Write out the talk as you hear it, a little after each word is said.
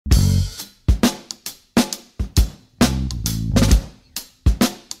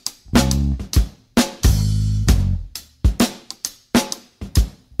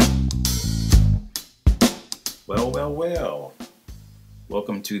Well.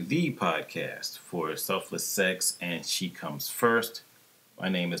 Welcome to the podcast for Selfless Sex and She Comes First. My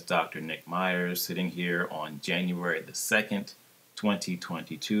name is Dr. Nick Myers, sitting here on January the 2nd,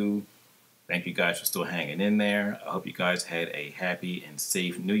 2022. Thank you guys for still hanging in there. I hope you guys had a happy and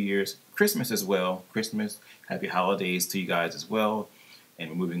safe New Year's, Christmas as well. Happy holidays to you guys as well. And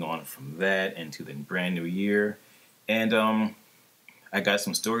we're moving on from that into the brand new year. And I got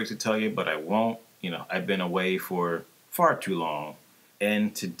some stories to tell you, but I won't. I've been away for far too long.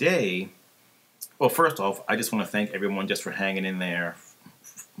 And today, well, first off, I just want to thank everyone just for hanging in there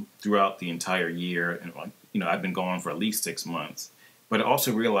throughout the entire year. And, I've been gone for at least 6 months. But I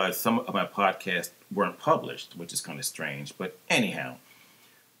also realized some of my podcasts weren't published, which is kind of strange. But anyhow,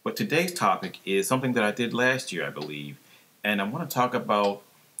 but today's topic is something that I did last year, I believe. And I want to talk about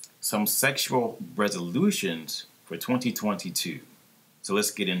some sexual resolutions for 2022. So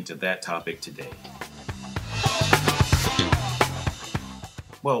let's get into that topic today.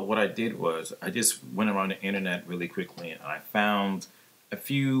 Well, what I did was I just went around the internet really quickly and I found a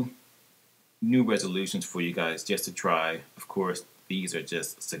few new resolutions for you guys just to try. Of course, these are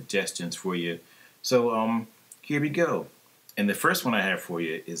just suggestions for you. So here we go. And the first one I have for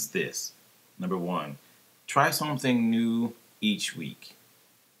you is this. Number 1, try something new each week.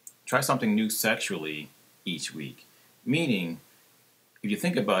 Try something new sexually each week. Meaning, if you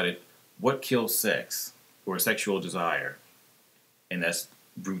think about it, what kills sex or sexual desire? And that's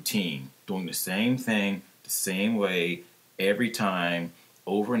routine, doing the same thing the same way every time,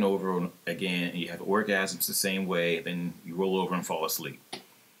 over and over again, and you have orgasms the same way, then you roll over and fall asleep.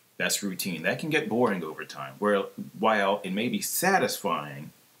 That's routine. That can get boring over time. While it may be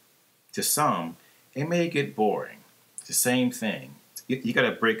satisfying to some, it may get boring. It's the same thing. You got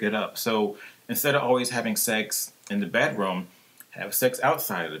to break it up. So instead of always having sex in the bedroom, have sex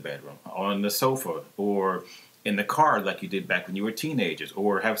outside of the bedroom, on the sofa, or in the car like you did back when you were teenagers,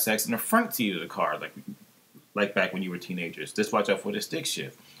 or have sex in the front seat of the car like back when you were teenagers. Just watch out for the stick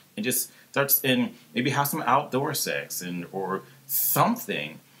shift. And just start and maybe have some outdoor sex or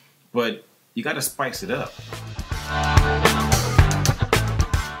something, but you got to spice it up.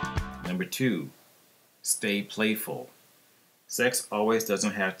 Number 2, stay playful. Sex always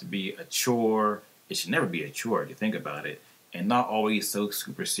doesn't have to be a chore. It should never be a chore if you think about it, and not always so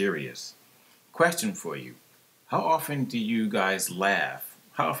super serious. Question for you. How often do you guys laugh?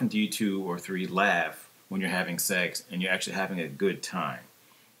 How often do you 2 or 3 laugh when you're having sex and you're actually having a good time?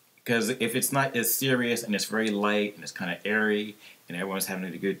 Because if it's not as serious and it's very light and it's kind of airy and everyone's having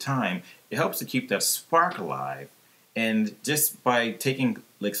a good time, it helps to keep that spark alive. And just by taking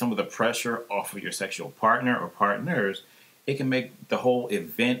some of the pressure off of your sexual partner or partners, it can make the whole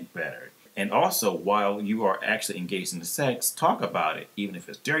event better. And also, while you are actually engaged in the sex, talk about it, even if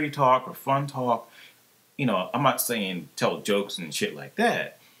it's dirty talk or fun talk. I'm not saying tell jokes and shit like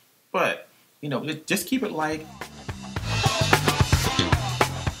that, but, just keep it light.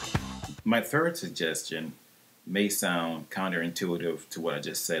 My third suggestion may sound counterintuitive to what I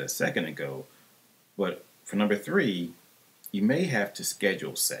just said a second ago, but for number 3, you may have to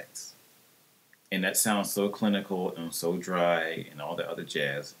schedule sex. And that sounds so clinical and so dry and all the other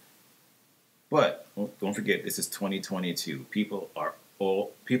jazz. But don't forget, this is 2022. People are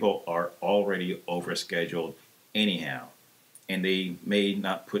already overscheduled anyhow, and they may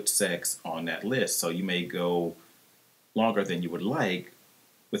not put sex on that list. So you may go longer than you would like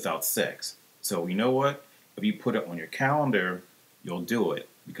without sex. So you know what? If you put it on your calendar, you'll do it,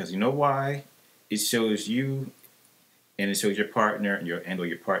 because you know why? It shows you, and it shows your partner and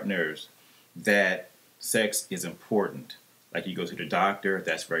your partners that sex is important. Like you go to the doctor,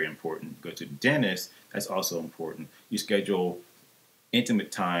 that's very important. You go to the dentist, that's also important. You schedule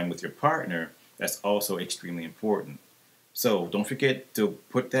intimate time with your partner, that's also extremely important. So don't forget to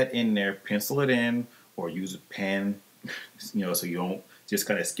put that in there, pencil it in, or use a pen, so you don't just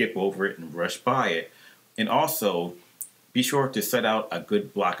kind of skip over it and rush by it. And also, be sure to set out a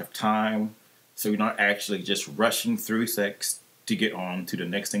good block of time so you're not actually just rushing through sex to get on to the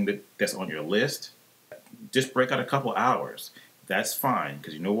next thing that's on your list. Just break out a couple hours. That's fine,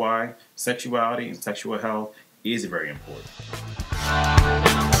 because you know why? Sexuality and sexual health is very important.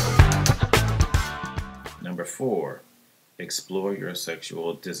 Number 4, explore your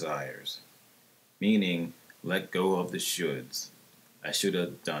sexual desires. Meaning, let go of the shoulds. I should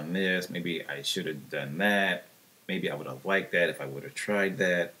have done this. Maybe I should have done that. Maybe I would have liked that if I would have tried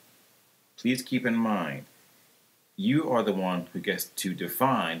that. Please keep in mind, you are the one who gets to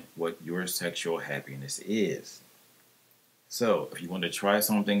define what your sexual happiness is. So, if you want to try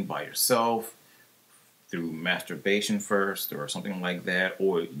something by yourself, through masturbation first or something like that,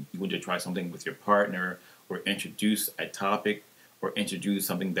 or you want to try something with your partner or introduce a topic or introduce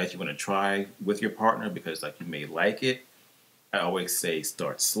something that you want to try with your partner because like you may like it, I always say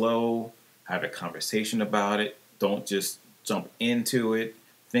start slow, have a conversation about it. Don't just jump into it.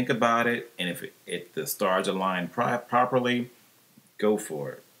 Think about it, and if the stars align properly, go for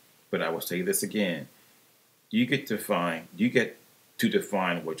it. But I will say this again: you get to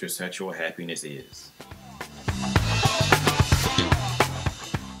define what your sexual happiness is.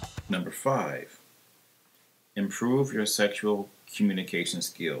 Number 5, improve your sexual communication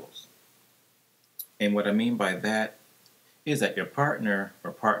skills. And what I mean by that is that your partner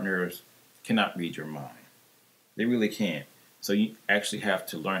or partners cannot read your mind. They really can't. So you actually have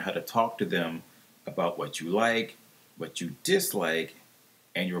to learn how to talk to them about what you like, what you dislike,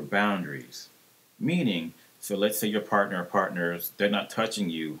 and your boundaries. Meaning, so let's say your partner or partners, they're not touching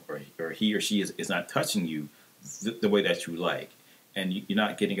you, or he or she is not touching you the way that you like. And you're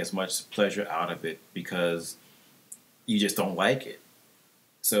not getting as much pleasure out of it because you just don't like it.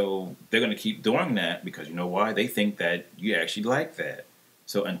 So they're going to keep doing that because you know why? They think that you actually like that.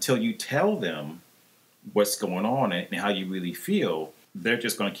 So until you tell them what's going on and how you really feel, they're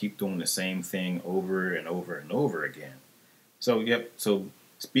just going to keep doing the same thing over and over and over again. So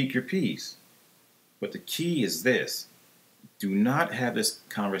speak your piece. But the key is this: do not have this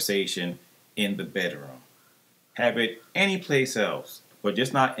conversation in the bedroom. Have it any place else, but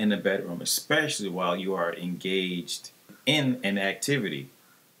just not in the bedroom, especially while you are engaged in an activity.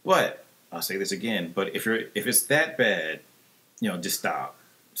 But I'll say this again, but if it's that bad, just stop.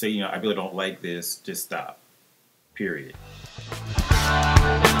 Say, I really don't like this, just stop. Period.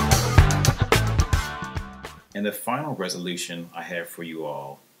 And the final resolution I have for you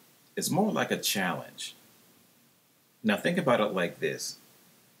all is more like a challenge. Now think about it like this.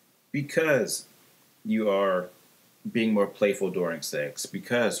 Because you are being more playful during sex,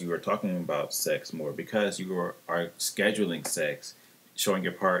 because you are talking about sex more, because you are scheduling sex, showing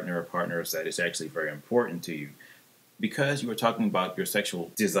your partner or partners that it's actually very important to you, because you are talking about your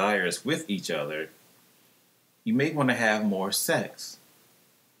sexual desires with each other, you may want to have more sex.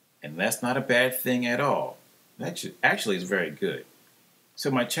 And that's not a bad thing at all. Actually, it's very good.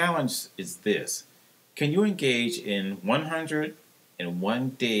 So my challenge is this: can you engage in 101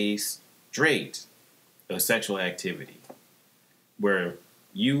 days straight of sexual activity where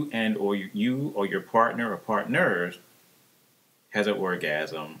you or your partner or partners has an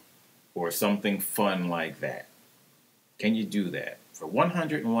orgasm or something fun like that? Can you do that for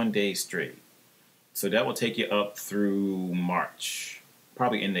 101 days straight? So that will take you up through March,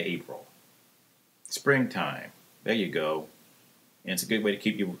 probably into April. Springtime. There you go. And it's a good way to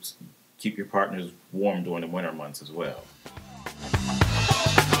keep your partners warm during the winter months as well.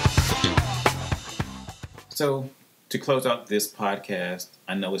 So to close out this podcast,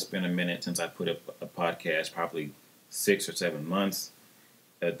 I know it's been a minute since I put up a podcast, probably 6 or 7 months.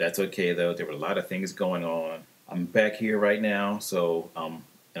 That's okay though. There were a lot of things going on. I'm back here right now, so and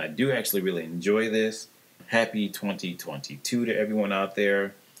I do actually really enjoy this. Happy 2022 to everyone out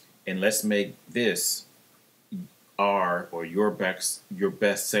there, and let's make this your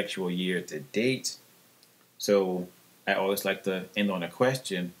best sexual year to date. So I always like to end on a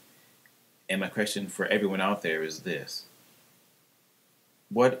question, and my question for everyone out there is this: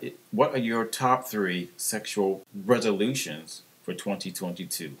 What are your top 3 sexual resolutions for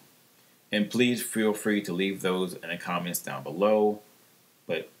 2022? And please feel free to leave those in the comments down below.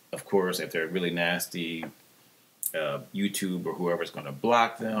 But of course, if they're really nasty, YouTube or whoever's going to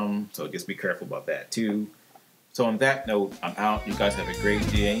block them. So just be careful about that too. So on that note, I'm out. You guys have a great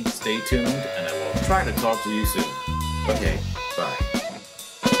day. Stay tuned, and I will try to talk to you soon. Okay.